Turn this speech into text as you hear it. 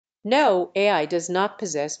No, AI does not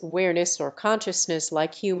possess awareness or consciousness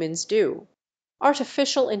like humans do.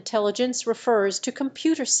 Artificial intelligence refers to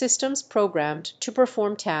computer systems programmed to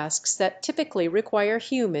perform tasks that typically require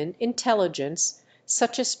human intelligence,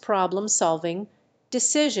 such as problem solving,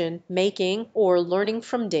 decision making, or learning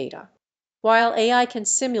from data. While AI can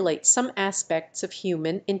simulate some aspects of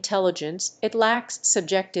human intelligence, it lacks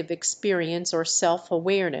subjective experience or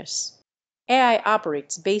self-awareness. AI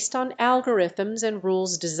operates based on algorithms and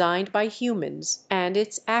rules designed by humans, and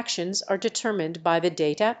its actions are determined by the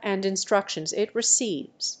data and instructions it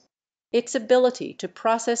receives. Its ability to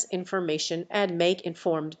process information and make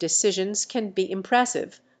informed decisions can be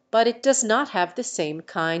impressive, but it does not have the same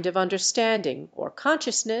kind of understanding or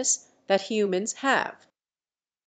consciousness that humans have.